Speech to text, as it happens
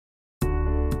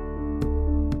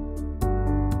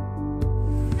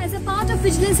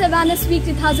Vigilance Awareness Week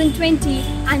 2020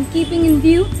 and keeping in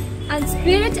view and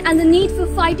spirit and the need for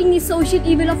fighting the social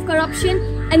evil of corruption,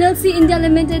 NLC India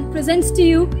Limited presents to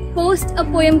you Post a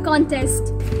Poem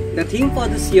Contest. The theme for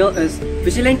this year is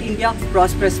Vigilant India,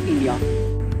 Prosperous India.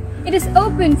 It is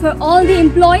open for all the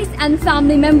employees and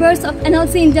family members of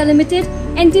NLC India Limited,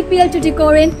 NTPL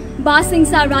Tuticorin,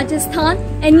 Basingsar Rajasthan,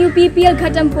 NUPPL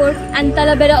Ghatampur and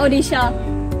Talabera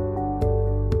Odisha.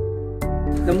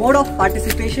 The mode of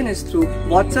participation is through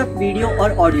WhatsApp video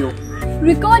or audio.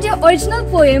 Record your original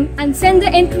poem and send the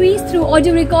entries through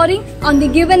audio recording on the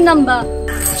given number.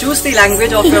 Choose the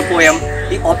language of your poem.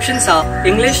 The options are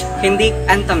English, Hindi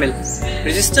and Tamil.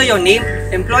 Register your name,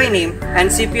 employee name and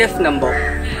CPF number.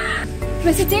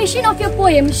 Recitation of your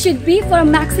poem should be for a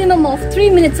maximum of 3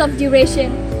 minutes of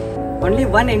duration. Only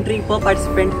one entry per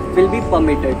participant will be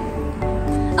permitted.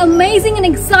 Amazing and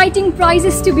exciting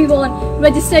prizes to be won.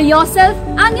 Register yourself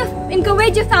and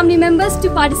encourage your family members to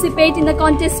participate in the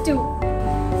contest too.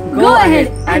 Go ahead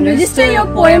and register your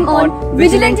poem on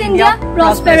Vigilant India,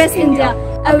 Prosperous India.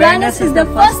 Awareness is the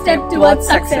first step towards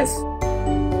success.